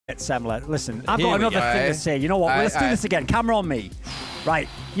Semler, listen, I've got another thing to say. You know what? Let's do this again. Camera on me. Right.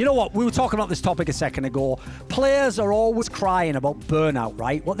 You know what? We were talking about this topic a second ago. Players are always crying about burnout,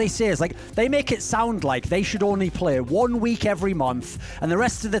 right? What they say is, like, they make it sound like they should only play 1 week every month, and the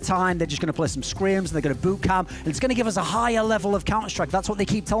rest of the time they're just going to play some scrims, and they're going to boot camp, and it's going to give us a higher level of Counter-Strike. That's what they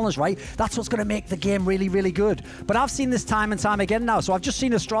keep telling us, right? That's what's going to make the game really, really good. But I've seen this time and time again now. So I've just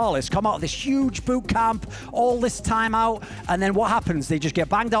seen Astralis come out of this huge boot camp, all this time out, and then what happens? They just get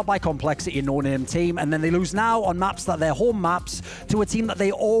banged out by Complexity, a no-name team, and then they lose now on maps that they're home maps to a team that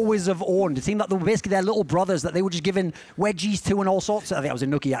they always have owned, a team that they were basically their little brothers that they were just giving wedgies to and all sorts of, I think that was a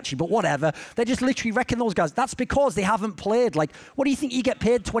nookie actually, but whatever. They're just literally wrecking those guys. That's because they haven't played. Like, what do you think you get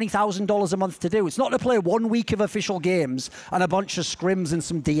paid $20,000 a month to do? It's not to play 1 week of official games and a bunch of scrims and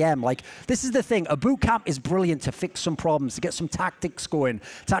some DM. Like, this is the thing. A boot camp is brilliant to fix some problems, to get some tactics going,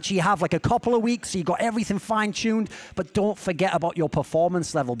 to actually have like a couple of weeks so you got everything fine-tuned, but don't forget about your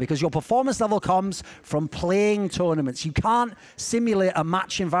performance level, because your performance level comes from playing tournaments. You can't simulate a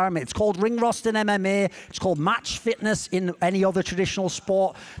match environment. It's called ring rust in MMA. It's called match fitness in any other traditional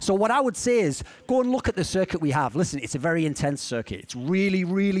sport. So what I would say is go and look at the circuit we have. Listen, it's a very intense circuit. It's really,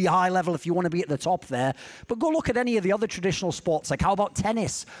 really high level if you want to be at the top there. But go look at any of the other traditional sports. Like, how about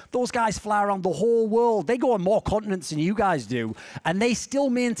tennis? Those guys fly around the whole world. They go on more continents than you guys do, and they still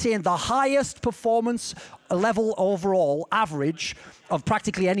maintain the highest performance level overall average of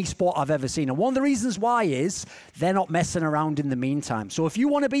practically any sport I've ever seen. And one of the reasons why is they're not messing around in the meantime. So if you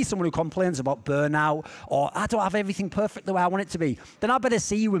want to be someone who complains about burnout or I don't have everything perfect the way I want it to be, then I better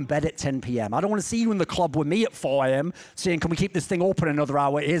see you in bed at 10 p.m. I don't want to see you in the club with me at 4 a.m. saying, can we keep this thing open another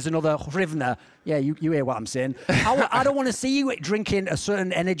hour? Here's another hrivna. Yeah, you hear what I'm saying. I don't want to see you drinking a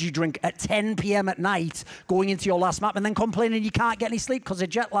certain energy drink at 10 p.m. at night, going into your last map and then complaining you can't get any sleep because of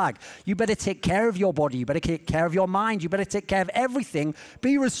jet lag. You better take care of your body. You better take care of your mind. You better take care of everything.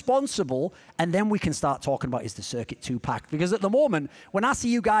 Be responsible, and then we can start talking about, is the circuit too packed? Because at the moment, when I see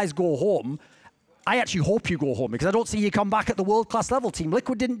you guys go home, I actually hope you go home, because I don't see you come back at the world-class level. Team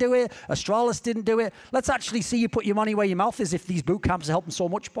Liquid didn't do it. Astralis didn't do it. Let's actually see you put your money where your mouth is if these boot camps are helping so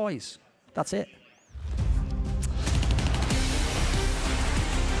much, boys. That's it.